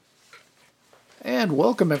And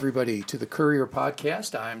welcome, everybody, to the Courier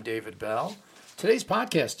podcast. I'm David Bell. Today's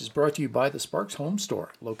podcast is brought to you by the Sparks Home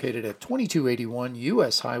Store, located at 2281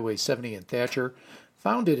 U.S. Highway 70 in Thatcher.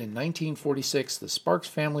 Founded in 1946, the Sparks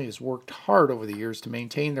family has worked hard over the years to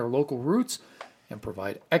maintain their local roots and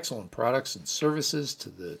provide excellent products and services to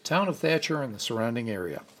the town of Thatcher and the surrounding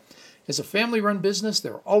area. As a family-run business,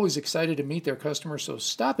 they're always excited to meet their customers, so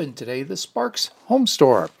stop in today, the Sparks Home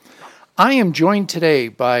Store. I am joined today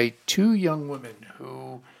by two young women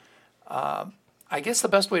who, I guess the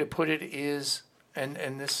best way to put it is, and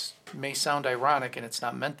this may sound ironic and it's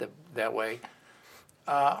not meant that way,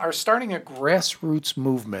 are starting a grassroots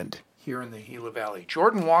movement here in the Gila Valley.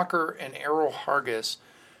 Jordan Walker and Hargis,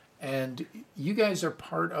 and you guys are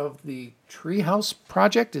part of the Tree House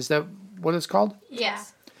Project. Is that what it's called?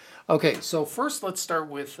 Yes. Okay, so first let's start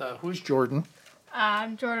with who's Jordan?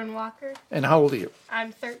 I'm Jordan Walker. And how old are you?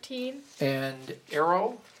 I'm 13. And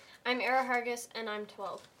Arrow? I'm Hargis, and I'm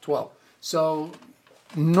 12. 12. So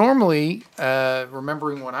normally,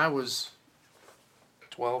 remembering when I was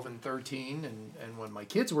 12 and 13, and when my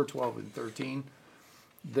kids were 12 and 13,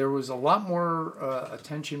 there was a lot more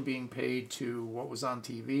attention being paid to what was on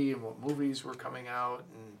TV and what movies were coming out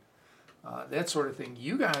and that sort of thing.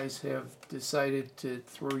 You guys have decided to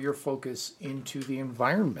throw your focus into the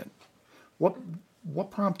environment. What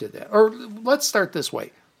prompted that? Or let's start this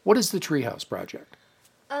way. What is the Treehouse Project?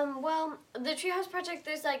 Well, the Treehouse Project,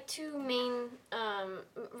 there's like two main,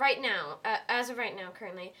 right now, as of right now,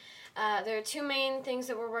 currently, there are two main things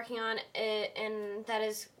that we're working on, and that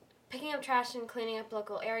is picking up trash and cleaning up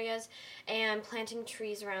local areas, and planting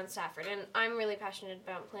trees around Safford. And I'm really passionate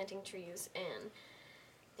about planting trees, and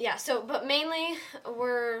yeah, but mainly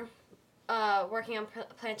we're working on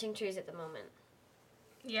planting trees at the moment.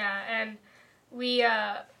 Yeah, and we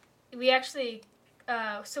actually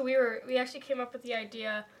came up with the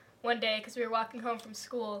idea one day because we were walking home from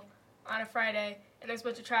school on a Friday and there's a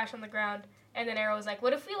bunch of trash on the ground, and then Arrow was like,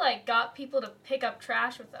 what if we got people to pick up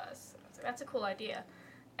trash with us? And I was like, that's a cool idea.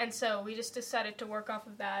 And so we just decided to work off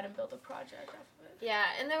of that and build a project off of it. Yeah,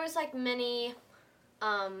 and there was many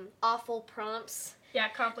awful prompts. Yeah,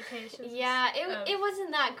 complications. Yeah, it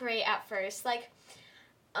wasn't that great at first.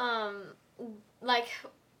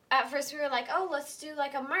 At first we were like, oh, let's do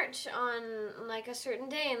a march on a certain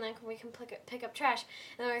day and we can pick up trash.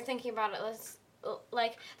 And then we were thinking about it.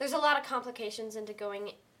 There's a lot of complications into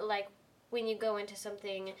going when you go into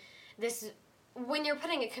something. When you're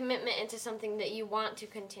putting a commitment into something that you want to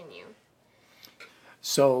continue.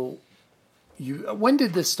 So, when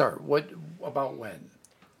did this start? About when?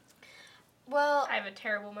 Well, I have a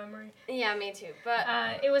terrible memory. Yeah, me too. But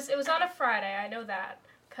it was on a Friday. I know that.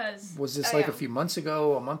 Was this a few months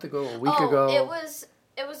ago, a month ago, a week ago? ago?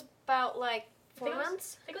 It was about 4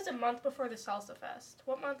 months. I think it was a month before the Salsa Fest.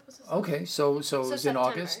 What month was this? Okay, so it was in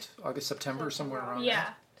September. September, somewhere around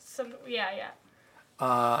there. Yeah.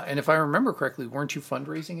 And if I remember correctly, weren't you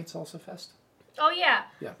fundraising at Salsa Fest? Oh yeah.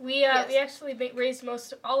 Yeah. We actually raised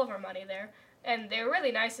all of our money there, and they were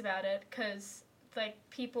really nice about it because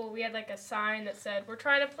we had a sign that said we're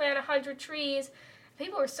trying to plant 100 trees.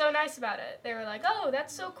 People were so nice about it. They were like, "Oh,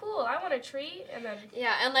 that's so cool! I want a tree." And then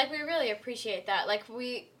and we really appreciate that.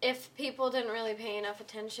 If people didn't really pay enough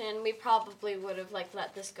attention, we probably would have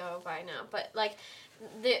let this go by now. But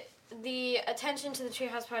the attention to the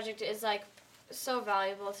Treehouse Project is so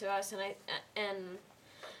valuable to us, and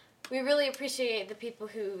we really appreciate the people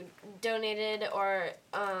who donated or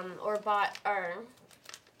bought our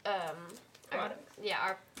products.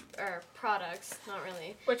 Our products, not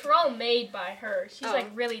really. Which were all made by her. She's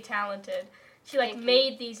really talented. She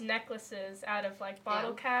made these necklaces out of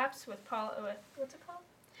bottle caps with what's it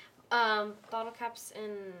called? Bottle caps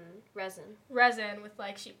and resin. Resin with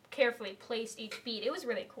she carefully placed each bead. It was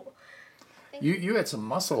really cool. You had some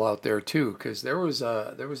muscle out there too, because there was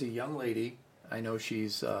a young lady. I know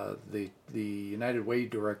she's the United Way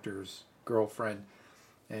director's girlfriend.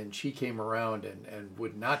 And she came around and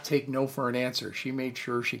would not take no for an answer. She made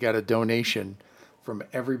sure she got a donation from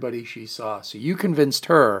everybody she saw. So you convinced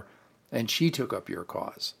her, and she took up your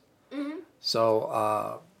cause. Mm-hmm.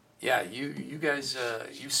 So, you guys,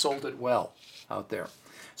 you sold it well out there.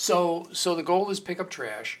 So the goal is pick up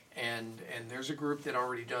trash, and there's a group that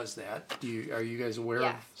already does that. Are you guys aware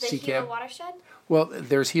of CCAB? The Gila Watershed? Well,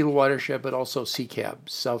 there's Gila Watershed, but also CCAB,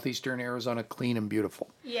 Southeastern Arizona Clean and Beautiful.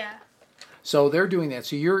 Yeah. So they're doing that.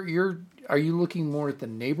 So are you looking more at the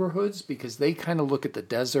neighborhoods, because they kind of look at the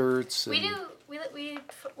deserts? We do. We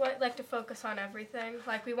like to focus on everything.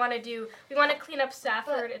 We want to clean up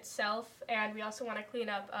Safford itself, and we also want to clean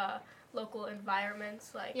up local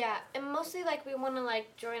environments. Like Yeah, and mostly like we want to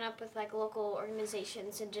like join up with like local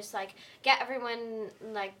organizations and just like get everyone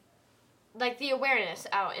like the awareness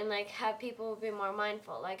out and like have people be more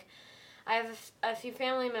mindful. Like I have a few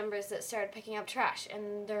family members that started picking up trash,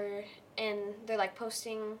 and they're like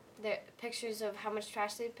posting their pictures of how much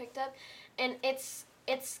trash they've picked up, and it's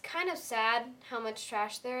kind of sad how much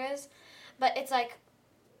trash there is, but it's like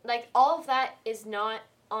all of that is not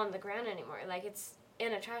on the ground anymore. Like it's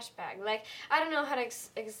in a trash bag. Like I don't know how to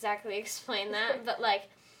exactly explain that, but like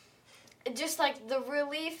just like the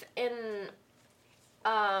relief and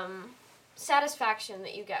satisfaction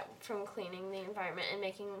that you get from cleaning the environment and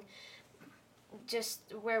making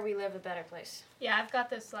just where we live a better place. Yeah, I've got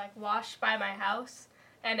this like wash by my house,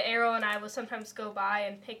 and Arrow and I will sometimes go by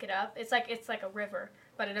and pick it up. It's like a river,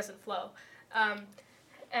 but it doesn't flow.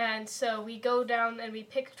 And so we go down and we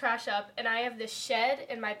pick trash up, and I have this shed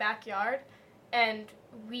in my backyard, and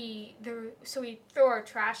we throw our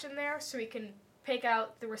trash in there so we can pick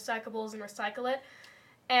out the recyclables and recycle it.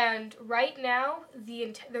 And right now, the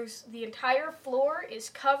entire floor is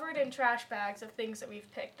covered in trash bags of things that we've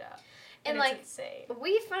picked up. And like, it's insane.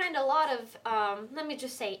 We find a lot of, let me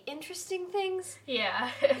just say, interesting things.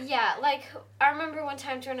 Yeah. Yeah, like, I remember one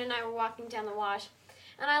time Jordan and I were walking down the wash,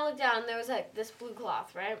 and I looked down, and there was, like, this blue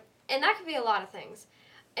cloth, right? And that could be a lot of things.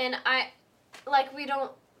 And we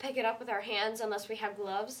don't pick it up with our hands unless we have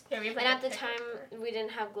gloves. Yeah, we have, and at the time, we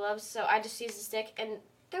didn't have gloves, so I just used a stick, and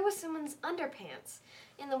there was someone's underpants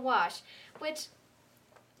in the wash, which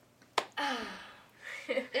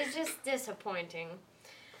is just disappointing.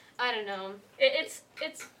 I don't know. It's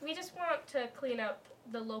we just want to clean up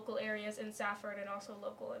the local areas in Safford and also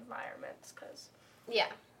local environments, cause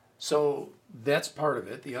yeah. So that's part of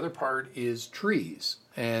it. The other part is trees,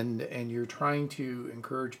 and you're trying to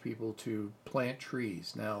encourage people to plant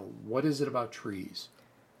trees. Now, what is it about trees?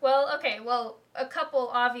 Well, okay. Well, a couple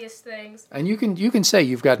obvious things. And you can say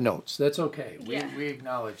you've got notes. That's okay. Yeah. We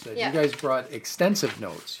acknowledge that. Yeah. You guys brought extensive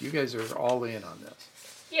notes. You guys are all in on this.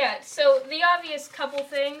 Yeah, so the obvious couple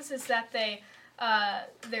things is that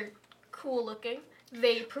they're cool looking.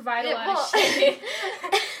 They provide a lot of shade.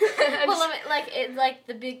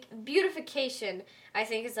 The big beautification, I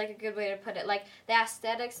think, is like a good way to put it. Like the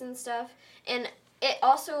aesthetics and stuff, and it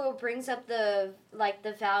also brings up the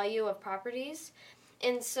value of properties.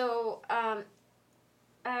 And so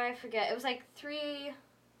I forget. It was like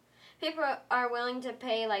people are willing to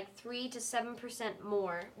pay like 3 to 7%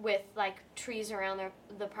 more with like trees around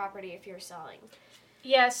the property if you're selling.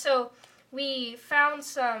 Yeah, so we found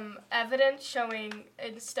some evidence showing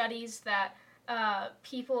in studies that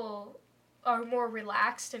people are more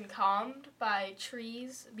relaxed and calmed by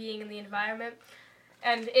trees being in the environment,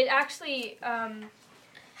 and it actually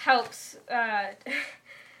helps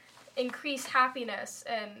increase happiness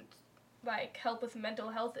and like help with mental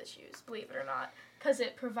health issues, believe it or not, because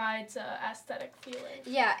it provides a aesthetic feeling.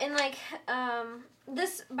 Yeah, and like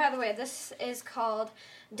this, by the way, this is called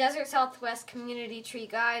Desert Southwest Community Tree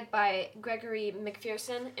Guide by Gregory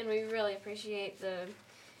McPherson, and we really appreciate the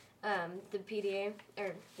PDA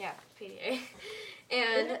PDA,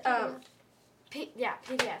 and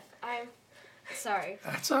PDF. I'm sorry.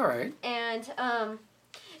 That's all right. And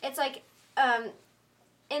it's like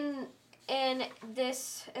in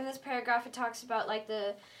this paragraph it talks about like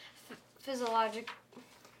the physiological.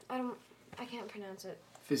 I can't pronounce it.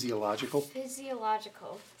 Physiological.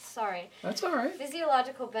 Sorry. That's all right.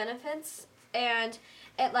 Physiological benefits, and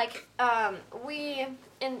it like we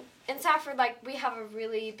in Safford, like we have a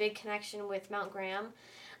really big connection with Mount Graham,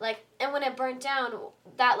 like, and when it burnt down,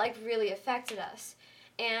 that like really affected us,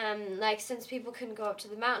 and like since people couldn't go up to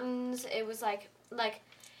the mountains, it was like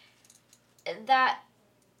that.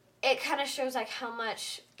 It kind of shows like how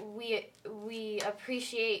much we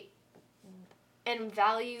appreciate and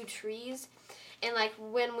value trees, and like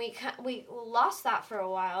when we lost that for a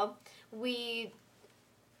while, we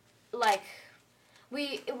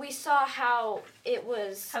saw how it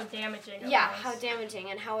was damaging. How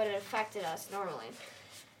damaging and how it affected us normally.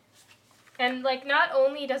 And like not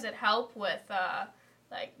only does it help with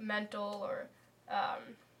like mental or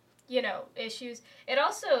issues, it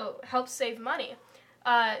also helps save money.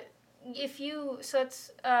 An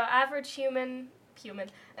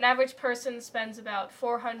average person spends about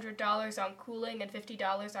 $400 on cooling and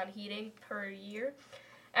 $50 on heating per year.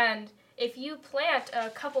 And if you plant a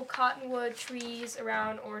couple cottonwood trees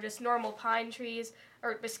around, or just normal pine trees,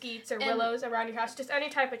 or mesquites or willows around your house, just any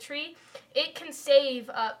type of tree, it can save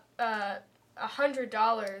up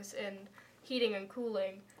 $100 in heating and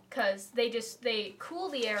cooling. Because they cool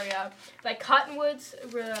the area. Like cottonwoods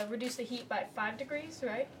reduce the heat by 5 degrees,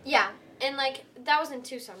 right? Yeah, and like that was in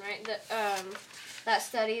Tucson, right? That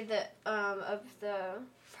study of the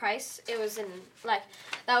price, it was in like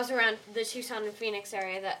that was around the Tucson and Phoenix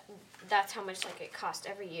area. That's how much like it cost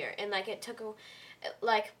every year, and like it took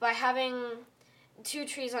like by having 2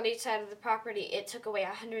 trees on each side of the property, it took away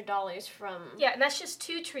 $100 from. Yeah, and that's just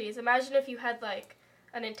 2 trees. Imagine if you had like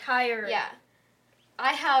an entire. Yeah,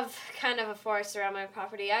 I have kind of a forest around my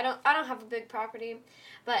property. I don't have a big property,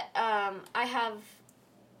 but I have,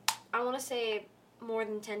 I want to say, more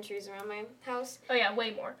than 10 trees around my house. Oh yeah,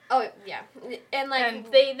 way more. Oh yeah, and like and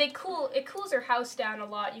it cools your house down a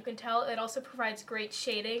lot. You can tell it also provides great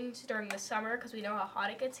shading during the summer because we know how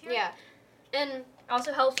hot it gets here. Yeah, and it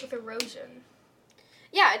also helps with erosion.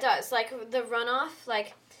 Yeah, it does. Like the runoff,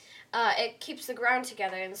 like it keeps the ground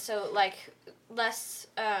together, and so like less.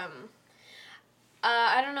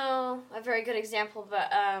 I don't know a very good example,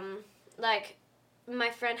 but like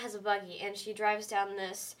my friend has a buggy, and she drives down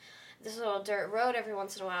this little dirt road every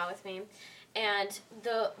once in a while with me, and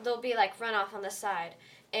there'll be like runoff on the side,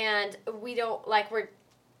 and we don't like we're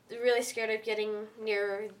really scared of getting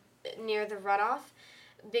near the runoff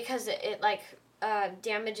because it like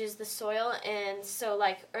damages the soil, and so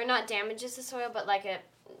like or not damages the soil, but like it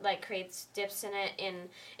like creates dips in it, and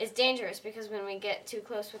it's dangerous because when we get too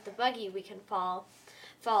close with the buggy, we can fall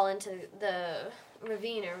into the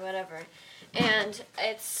ravine or whatever, and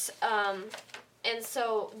it's and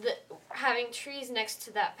so having trees next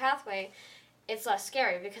to that pathway, it's less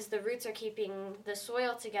scary because the roots are keeping the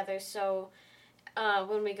soil together. So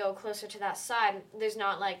when we go closer to that side, there's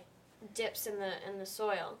not like dips in the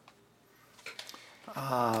soil.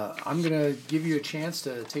 I'm going to give you a chance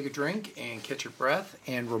to take a drink and catch your breath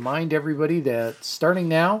and remind everybody that starting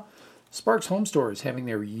now, Sparks Home Store is having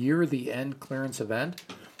their Year the End clearance event.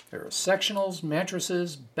 There are sectionals,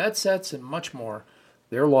 mattresses, bed sets, and much more.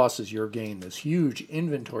 Their loss is your gain. This huge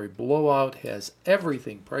inventory blowout has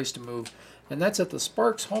everything priced to move, and that's at the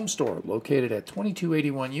Sparks Home Store, located at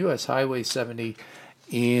 2281 U.S. Highway 70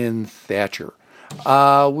 in Thatcher.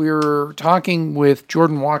 We're talking with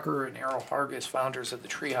Jordan Walker and Errol Hargis, founders of the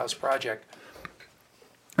Tree House Project.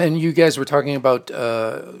 And you guys were talking about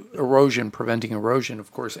erosion, preventing erosion,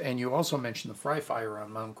 of course, and you also mentioned the Fry Fire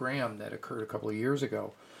on Mount Graham that occurred a couple of years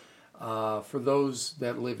ago. For those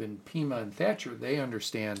that live in Pima and Thatcher, they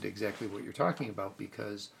understand exactly what you're talking about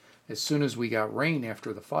because as soon as we got rain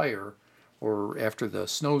after the fire or after the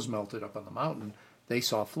snows melted up on the mountain, they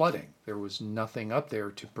saw flooding. There was nothing up there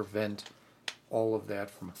to prevent all of that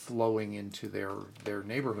from flowing into their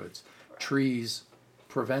neighborhoods. Trees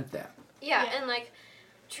prevent that. Yeah, and like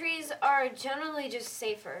trees are generally just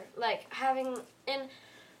safer. Like having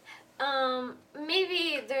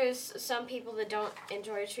maybe there's some people that don't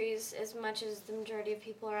enjoy trees as much as the majority of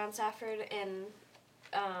people around Safford, and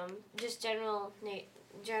just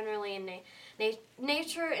generally in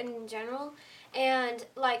nature in general, and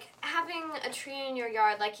like having a tree in your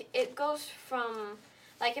yard, like it goes from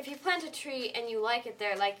like if you plant a tree and you like it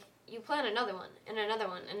there, like you plant another one and another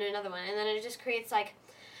one and another one, and then it just creates like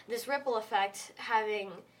this ripple effect,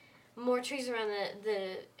 having more trees around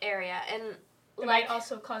the area, and it like, might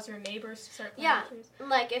also cause your neighbors to start planting trees.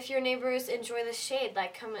 Like if your neighbors enjoy the shade,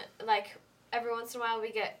 like like every once in a while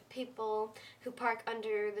we get people who park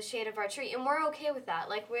under the shade of our tree, and we're okay with that.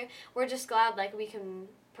 Like we're just glad like we can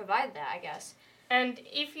provide that, I guess. And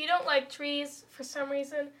if you don't like trees for some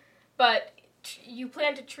reason, but you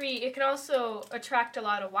plant a tree, it can also attract a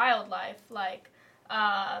lot of wildlife, like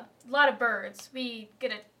a lot of birds.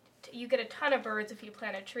 You get a ton of birds if you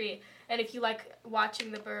plant a tree, and if you like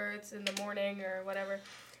watching the birds in the morning or whatever,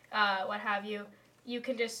 what have you, you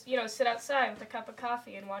can just sit outside with a cup of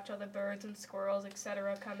coffee and watch all the birds and squirrels,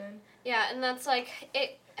 etc. come in. Yeah, and that's like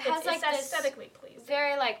it has it's like this aesthetically pleasing,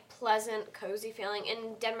 very like pleasant, cozy feeling.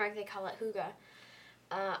 In Denmark, they call it hygge.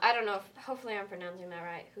 I don't know. Hopefully, I'm pronouncing that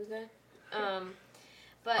right. Hygge.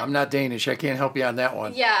 But I'm not Danish. I can't help you on that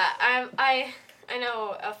one. Yeah, I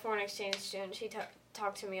know a foreign exchange student. She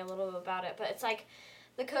talked to me a little bit about it, but it's like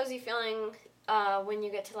the cozy feeling when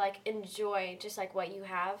you get to like enjoy just like what you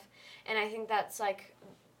have, and I think that's like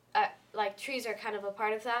trees are kind of a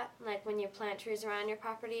part of that. Like when you plant trees around your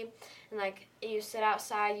property, and like you sit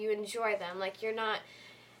outside, you enjoy them. Like you're not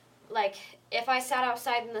like if I sat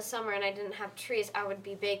outside in the summer and I didn't have trees, I would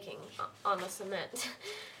be baking on the cement.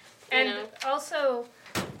 And also,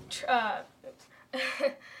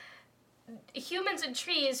 humans and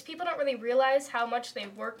trees, people don't really realize how much they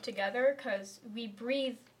work together because we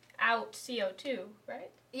breathe out CO2, right?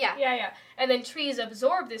 Yeah. Yeah. And then trees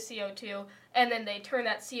absorb the CO2, and then they turn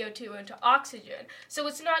that CO2 into oxygen. So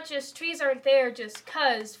it's not just, trees aren't there just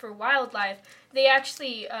because for wildlife. They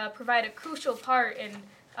actually provide a crucial part in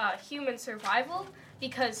human survival,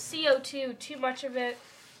 because CO2, too much of it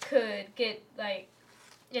could get, like,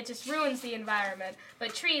 it just ruins the environment.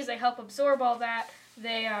 But trees, they help absorb all that.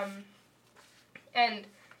 They, and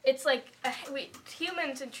it's like,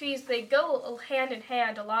 humans and trees, they go hand in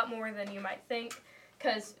hand a lot more than you might think,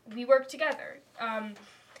 because we work together.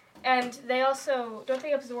 And they also, don't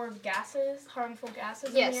they absorb gases, harmful gases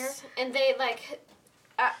in the air? Yes, and they, like,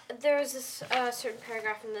 there's this certain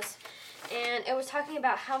paragraph in this, and it was talking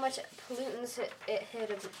about how much pollutants it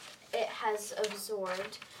has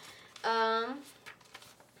absorbed. Can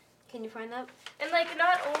you find that? And, like,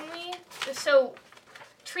 not only, so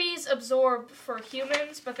trees absorb for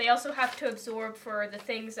humans, but they also have to absorb for the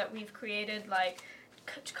things that we've created, like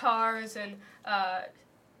cars and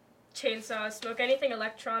chainsaws, smoke, anything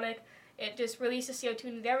electronic. It just releases CO2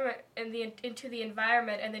 into the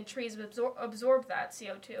environment, and then trees absorb that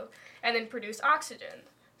CO2 and then produce oxygen.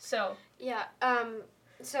 So yeah,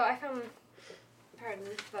 so I found, pardon,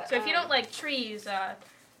 but so if you don't like trees,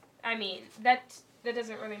 I mean that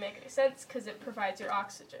doesn't really make any sense because it provides your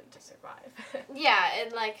oxygen to survive. Yeah,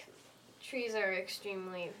 and like trees are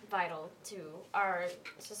extremely vital to our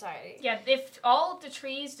society. Yeah, if all the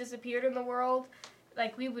trees disappeared in the world,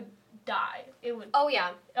 like, we would die. It would. Oh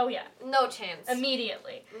yeah. No chance.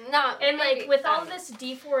 Immediately. Not. And like with all this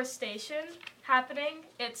deforestation happening,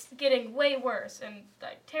 it's getting way worse and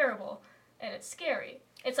like terrible, and it's scary.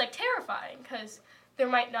 It's like terrifying because there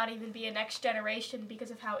might not even be a next generation because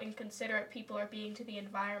of how inconsiderate people are being to the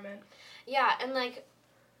environment. Yeah, and like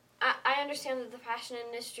I understand that the fashion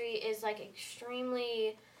industry is like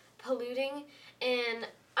extremely polluting, and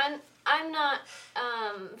I'm not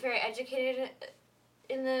very educated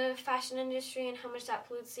in the fashion industry and how much that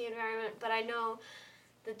pollutes the environment, but I know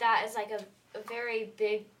that is like a very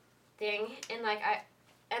big thing, and like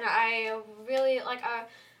I really like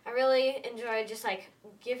I really enjoy just like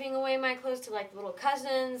giving away my clothes to like little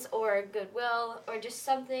cousins or Goodwill or just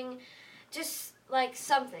something,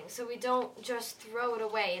 so we don't just throw it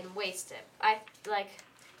away and waste it. I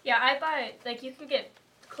buy, like, you can get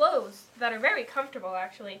clothes that are very comfortable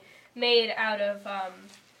actually, made out of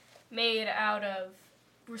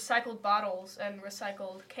recycled bottles and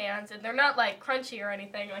recycled cans, and they're not like crunchy or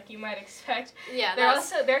anything like you might expect. Yeah,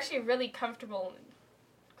 they're actually really comfortable and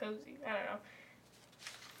cozy. I don't know.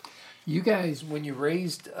 You guys, when you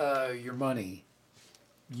raised your money,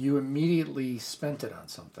 you immediately spent it on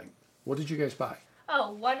something. What did you guys buy?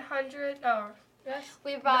 Oh, 100. Oh, yes.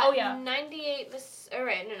 We bought 98.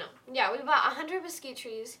 Yeah, we bought 100 mesquite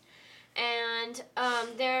trees, and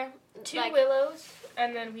they're 2 willows,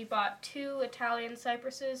 and then we bought 2 Italian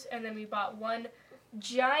cypresses, and then we bought 1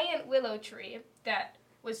 giant willow tree that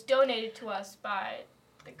was donated to us by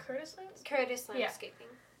the Curtis Landscaping.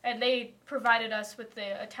 And they provided us with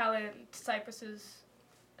the Italian cypresses.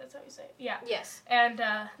 That's how you say it? Yeah. Yes. And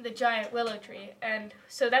the giant willow tree. And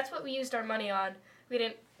so that's what we used our money on. We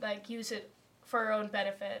didn't use it for our own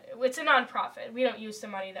benefit. It's a nonprofit. We don't use the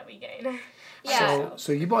money that we gain. Yeah.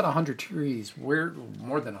 So you bought 100 trees. Where,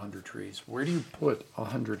 more than 100 trees? Where do you put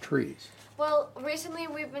 100 trees? Well, recently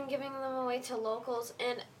we've been giving them away to locals,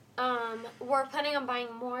 and we're planning on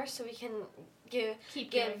buying more so we can keep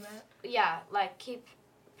giving that. Yeah, keep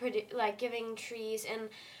giving trees, and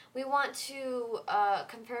we want to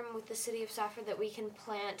confirm with the city of Safford that we can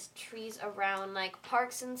plant trees around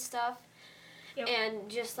parks and stuff. Yep. And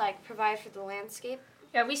just provide for the landscape.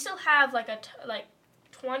 Yeah, we still have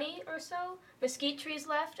 20 or so mesquite trees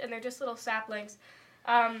left, and they're just little saplings.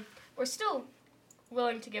 We're still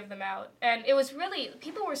willing to give them out, and it was really,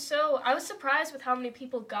 I was surprised with how many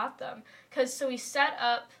people got them, because we set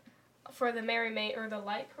up for the Merry May, or the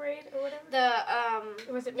Light Parade, or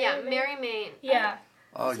whatever. Was it Merry May? Merry May. Yeah.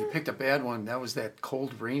 Oh, you picked a bad one. That was that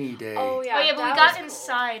cold, rainy day. Oh, yeah. But we got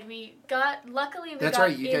inside. Luckily, That's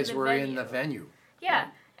right, you guys were in the venue. Yeah,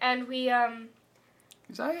 and we,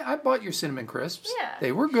 'Cause I bought your cinnamon crisps. Yeah.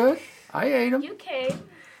 They were good. I ate them. You came.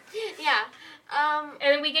 Yeah.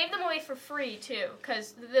 And we gave them away for free, too,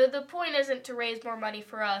 because the point isn't to raise more money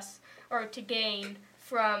for us, or to gain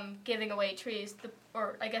from giving away trees,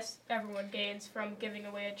 or I guess everyone gains from giving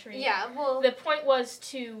away a tree. Yeah, well... The point was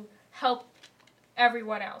to help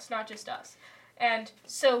everyone else, not just us. And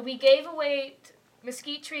so we gave away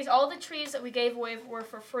mesquite trees. All the trees that we gave away were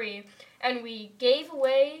for free, and we gave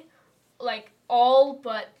away all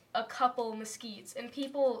but a couple mesquites. And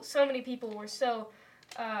so many people were so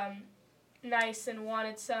nice and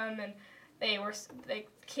wanted some, and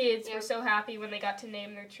kids were so happy when they got to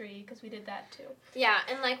name their tree, because we did that too. Yeah,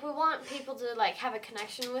 and we want people to have a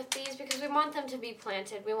connection with these, because we want them to be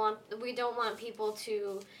planted. We don't want people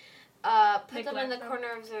to put them in the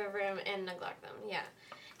corner of their room and neglect them. Yeah.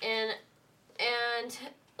 and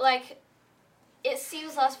like it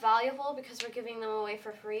seems less valuable because we're giving them away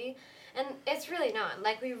for free, and it's really not.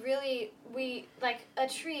 Like we like a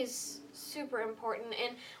tree is super important,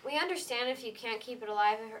 and we understand if you can't keep it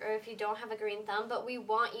alive or if you don't have a green thumb, but we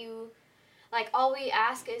want you, like, all we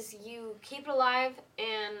ask is you keep it alive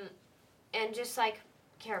and just like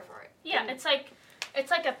care for it. Yeah, it's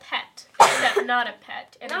like a pet, except not a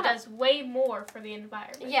pet, and it does way more for the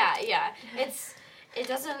environment. Yeah. It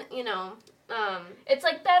doesn't, it's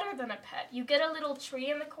like better than a pet. You get a little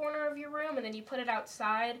tree in the corner of your room, and then you put it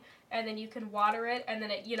outside, and then you can water it, and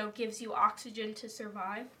then it, gives you oxygen to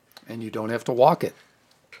survive. And you don't have to walk it.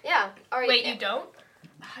 Yeah. Wait, you don't?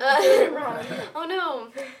 Wrong. Oh no.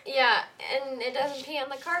 Yeah, and it doesn't pee on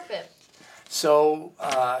the carpet. So,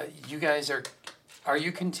 you guys are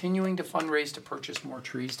you continuing to fundraise to purchase more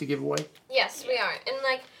trees to give away? Yes, we are. And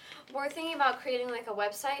like we're thinking about creating like a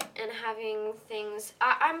website and having things.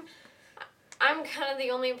 I'm kind of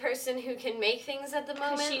the only person who can make things at the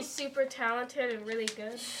moment. She's super talented and really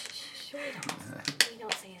good. We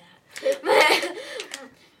don't say that.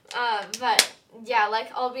 But yeah,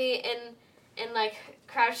 like I'll be in like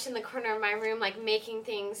crouched in the corner of my room, like making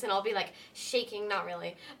things, and I'll be like shaking, not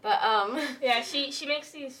really, but Yeah, she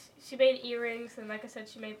makes these. She made earrings, and like I said,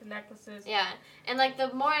 she made the necklaces. Yeah, and like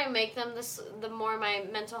the more I make them, the more my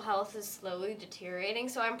mental health is slowly deteriorating.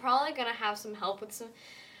 So I'm probably gonna have some help with some,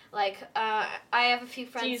 like I have a few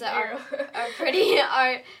friends that are pretty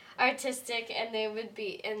artistic, and they would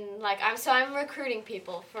be, and like I'm recruiting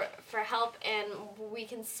people for help, and we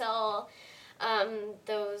can sell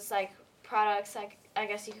those like products, like I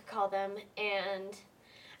guess you could call them, and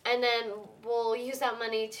then we'll use that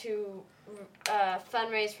money to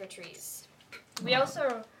fundraise for trees. We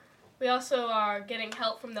also are getting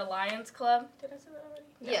help from the Lions Club. Did I say that already?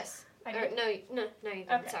 No. Yes. I did. No, you didn't.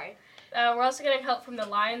 Okay. Sorry. We're also getting help from the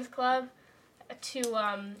Lions Club to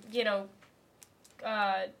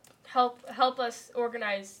help us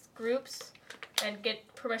organize groups and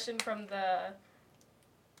get permission from the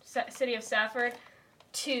city of Safford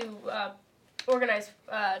to organize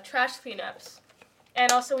trash cleanups. And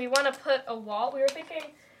also we want to put a wall. We were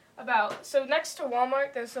thinking about, so next to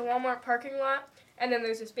Walmart, there's the Walmart parking lot, and then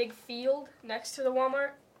there's this big field next to the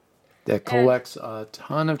Walmart. That collects a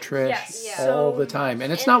ton of trash all the time.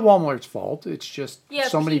 And it's not Walmart's fault. It's just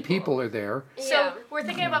so many people are there. So we're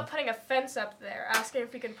thinking about putting a fence up there, asking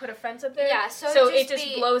if we can put a fence up there. Yeah, so it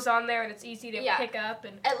just blows on there and it's easy to pick up.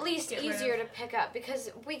 And at least easier to pick up, because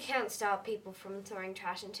we can't stop people from throwing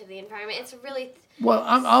trash into the environment. It's really... Well,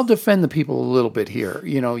 I'll defend the people a little bit here.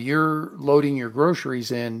 You're loading your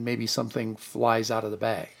groceries in, maybe something flies out of the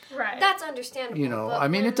bag. Right. That's understandable.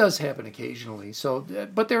 It does happen occasionally. So,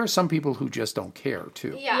 but there are some people who just don't care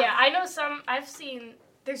too. Yeah, I know some. I've seen.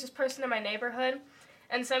 There's this person in my neighborhood,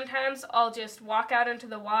 and sometimes I'll just walk out into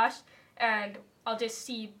the wash, and I'll just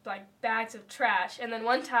see like bags of trash. And then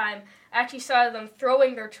one time, I actually saw them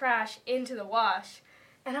throwing their trash into the wash,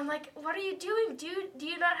 and I'm like, "What are you doing? Do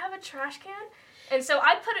you not have a trash can?" And so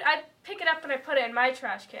I pick it up and I put it in my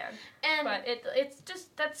trash can. But it's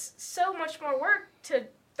just, that's so much more work to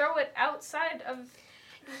throw it outside of...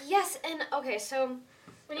 Yes, and okay, so...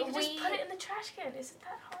 When you can just put it in the trash can, isn't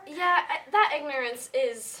that hard? Yeah, that ignorance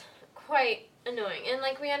is quite annoying. And,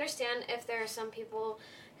 like, we understand if there are some people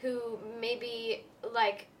who maybe,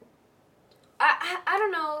 like... I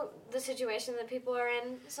don't know the situation that people are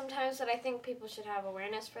in sometimes, but I think people should have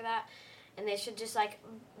awareness for that. And they should just, like,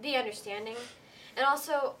 be understanding. And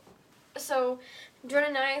also, so Jordan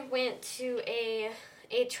and I went to a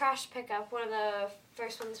trash pickup, one of the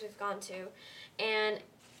first ones we've gone to, and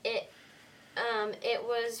it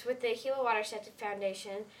was with the Gila Watershed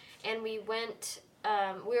Foundation, and we went.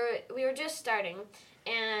 We were just starting,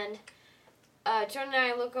 and Jordan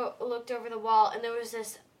and I looked over the wall, and there was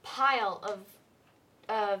this pile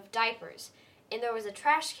of diapers, and there was a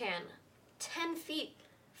trash can 10 feet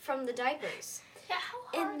from the diapers. Yeah,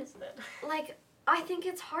 how hard is that? Like, I think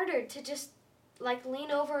it's harder to just, like, lean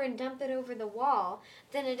over and dump it over the wall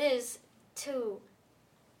than it is to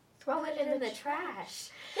throw it in the trash.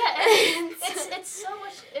 Yeah, it's so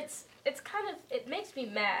much, it's kind of, it makes me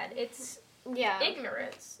mad. It's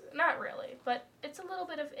ignorance. Not really, but it's a little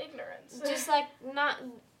bit of ignorance. Just, like, not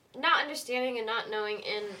understanding and not knowing,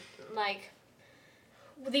 and, like...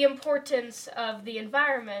 the importance of the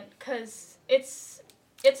environment, because it's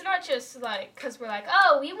not just, like, because we're like,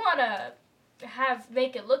 oh, we want to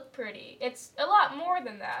make it look pretty. It's a lot more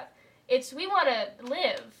than that. It's we want to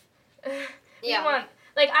live. We want,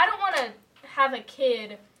 like, I don't want to have a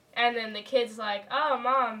kid and then the kid's like, oh,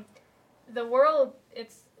 Mom, the world,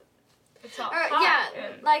 it's all hot.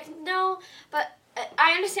 Yeah, like, no, but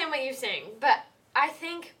I understand what you're saying, but I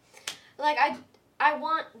think, like, I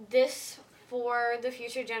want this for the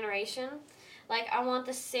future generation. Like, I want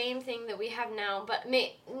the same thing that we have now, but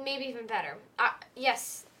maybe even better.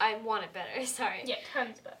 Yes, I want it better. Sorry. Yeah,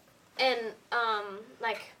 tons better. And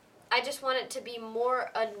like, I just want it to be more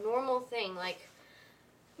a normal thing, like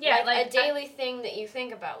a daily thing that you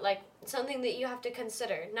think about, like something that you have to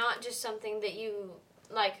consider, not just something that you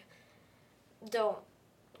like. I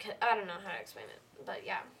don't know how to explain it, but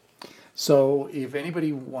yeah. So if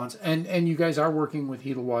anybody wants, and you guys are working with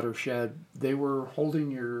Gila Watershed, they were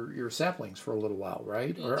holding your saplings for a little while,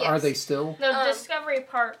 right? Or yes. are they still? No, Discovery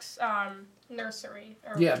Park's nursery.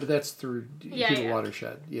 Yeah, but that's through Gila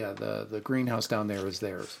Watershed. Yeah, the greenhouse down there is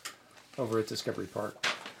theirs, over at Discovery Park.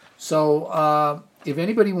 So if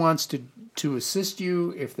anybody wants to assist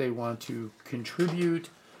you, if they want to contribute,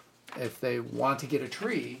 if they want to get a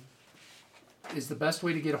tree, is the best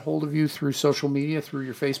way to get a hold of you through social media, through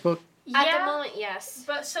your Facebook? At the moment, yes.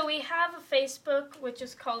 But so we have a Facebook, which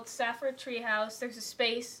is called Safford Tree House. There's a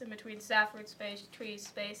space in between Safford space, tree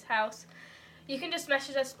space, house. You can just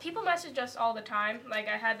message us. People message us all the time. Like,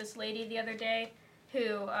 I had this lady the other day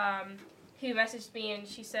who messaged me, and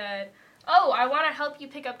she said, "Oh, I want to help you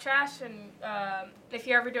pick up trash, and if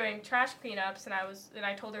you're ever doing trash cleanups." And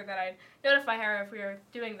I told her that I'd notify her if we were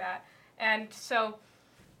doing that. And so,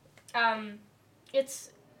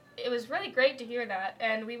 it was really great to hear that,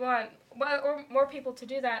 and we want more people to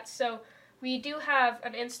do that. So we do have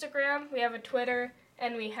an Instagram, we have a Twitter,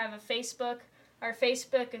 and we have a Facebook. Our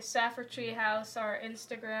Facebook is Safford Tree House. Our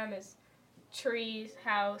Instagram is Tree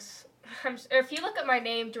House. If you look at my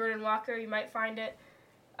name, Jordan Walker, you might find it.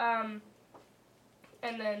 And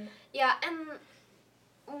then yeah, and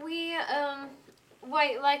we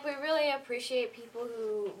we really appreciate people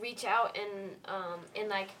who reach out and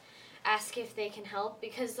like ask if they can help,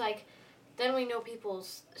 because like then we know people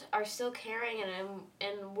are still caring,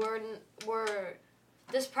 and we're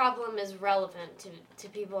this problem is relevant to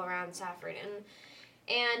people around Safford,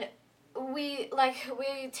 and we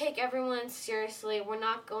take everyone seriously. We're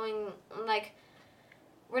not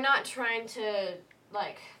trying to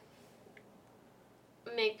like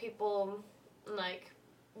make people like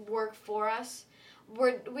work for us.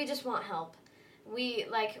 We just want help.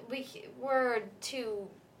 We're two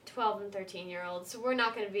 12 and 13-year-olds, so we're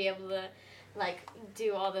not going to be able to like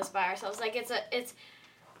do all this by ourselves. Like we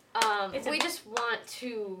just want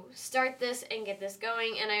to start this and get this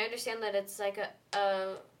going, and I understand that it's like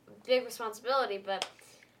a big responsibility, but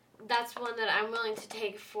that's one that I'm willing to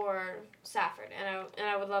take for Safford, and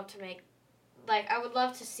I would love to I would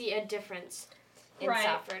love to see a difference in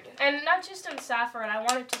Safford. And not just in Safford,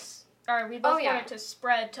 we both wanted to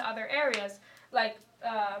spread to other areas, like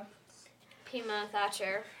Pima,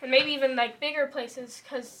 Thatcher. And maybe even like bigger places,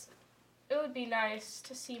 because it would be nice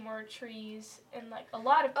to see more trees and like a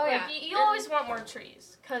lot of you always want more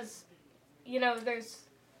trees, because there's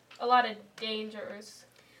a lot of dangers.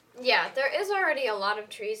 Yeah, there is already a lot of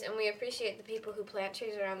trees, and we appreciate the people who plant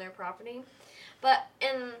trees around their property. But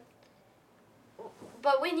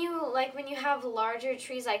when you have larger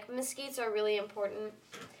trees, like mesquites are really important.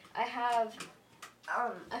 I have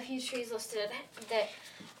a few trees listed that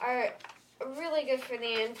are really good for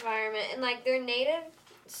the environment, and like they're native.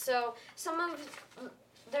 So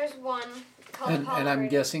there's one called and I'm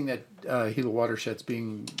guessing that Gila Watershed's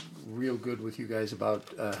being real good with you guys about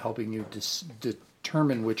helping you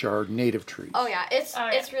determine which are native trees. Oh yeah,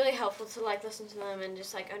 it's really helpful to like listen to them and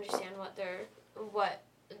just like understand what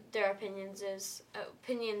their opinions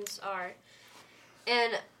are.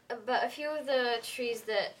 And but a few of the trees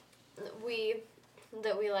that we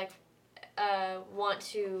like want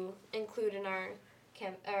to include in our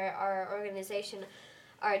organization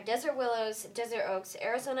are desert willows, desert oaks,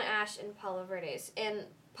 Arizona ash, and palo verdes. And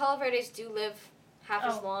palo verdes do live half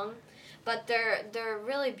as long, but they're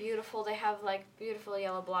really beautiful. They have like beautiful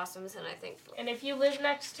yellow blossoms, and I think. And if you live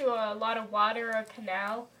next to a lot of water or a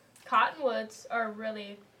canal, cottonwoods are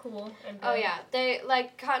really cool and good. Oh yeah, they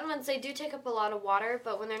like cottonwoods. They do take up a lot of water,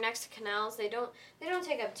 but when they're next to canals, they don't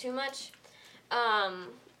take up too much.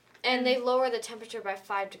 And they lower the temperature by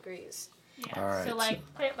 5 degrees. Yeah. All right, so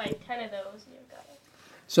plant 10 of those and you've got it.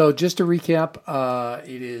 So just to recap,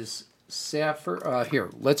 it is Safford.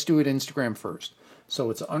 Here, let's do it Instagram first.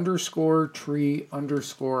 So it's _tree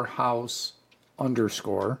 _house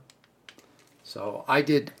 _. So I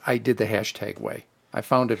did the hashtag way. I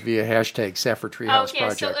found it via hashtag Safford Tree House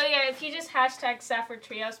Project. So if you just hashtag Safford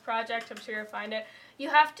Tree House Project, I'm sure you'll find it. You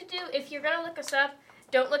have to if you're going to look us up,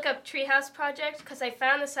 don't look up Treehouse Project, because I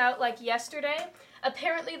found this out like yesterday.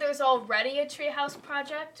 Apparently there's already a Treehouse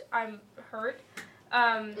Project. I'm hurt.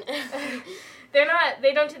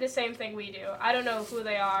 They don't do the same thing we do. I don't know who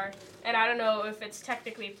they are, and I don't know if it's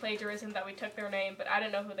technically plagiarism that we took their name, but I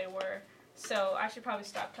don't know who they were. So I should probably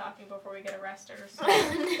stop talking before we get arrested or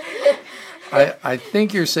something. I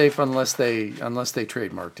think you're safe unless they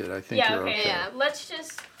trademarked it. I think you're okay. Yeah. Let's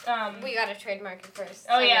just. We got to trademark it first.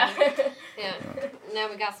 Oh, yeah. Yeah. Now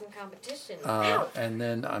we got some competition. And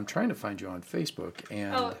then I'm trying to find you on Facebook,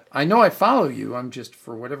 and I know I follow you. I'm just,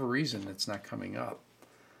 for whatever reason, it's not coming up.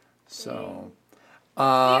 So,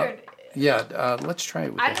 Weird. Yeah, let's try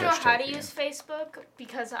it with the hashtag. I don't know how to use Facebook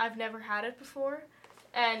because I've never had it before,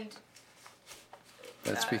 and...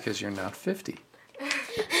 That's because you're not 50.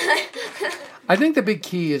 I think the big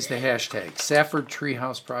key is the hashtag, Safford Tree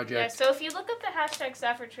House Project. Yeah, so if you look up the hashtag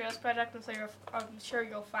Safford Tree House Project, I'm sure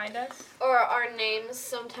you'll find us. Or our names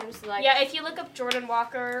sometimes like... Yeah, if you look up Jordan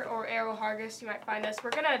Walker or Hargis, you might find us.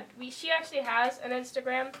 She actually has an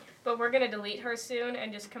Instagram, but we're going to delete her soon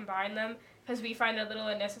and just combine them because we find it a little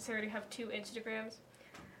unnecessary to have two Instagrams.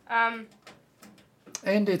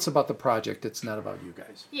 And it's about the project. It's not about you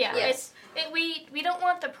guys. Yeah, yes. We don't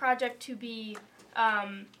want the project to be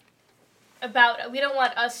about. We don't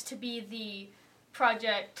want us to be the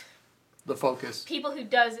project. The focus. People who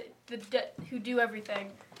who do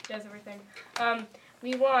everything, does everything.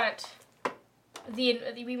 We want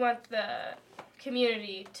the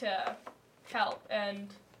community to help and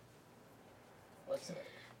what's it?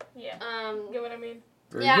 Yeah. You know what I mean?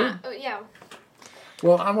 Very good. Yeah.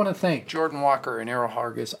 Well, I want to thank Jordan Walker and Errol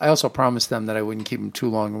Hargis. I also promised them that I wouldn't keep them too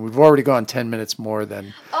long, and we've already gone 10 minutes more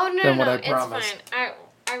than what I promised. It's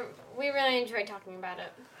fine. We really enjoyed talking about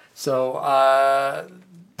it. So,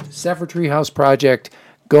 Safford Tree House Project,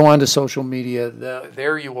 go onto social media.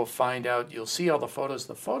 There you will find out. You'll see all the photos.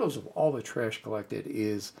 The photos of all the trash collected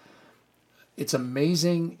it's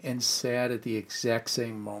amazing and sad at the exact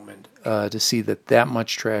same moment to see that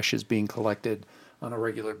much trash is being collected on a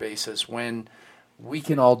regular basis when we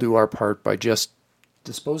can all do our part by just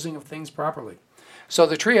disposing of things properly. So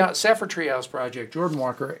the Safford Tree House Project, Jordan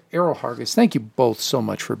Walker, Errol Hargis, thank you both so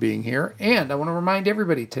much for being here. And I want to remind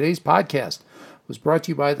everybody, today's podcast was brought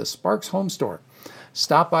to you by the Sparks Home Store.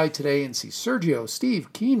 Stop by today and see Sergio,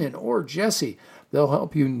 Steve, Keenan, or Jesse. They'll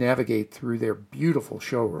help you navigate through their beautiful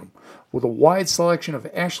showroom. With a wide selection of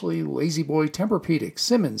Ashley, Lazy Boy, Tempur-Pedic,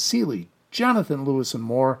 Simmons, Sealy, Jonathan Lewis, and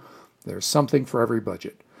more, there's something for every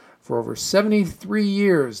budget. For over 73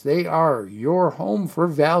 years, they are your home for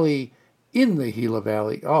Valley in the Gila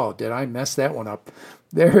Valley. Oh, did I mess that one up?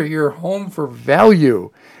 They're your home for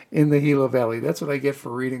value in the Gila Valley. That's what I get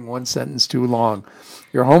for reading one sentence too long.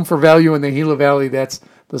 Your home for value in the Gila Valley, that's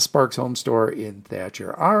the Sparks Home Store in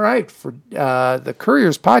Thatcher. All right, for the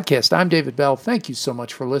Courier's podcast, I'm David Bell. Thank you so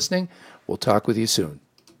much for listening. We'll talk with you soon.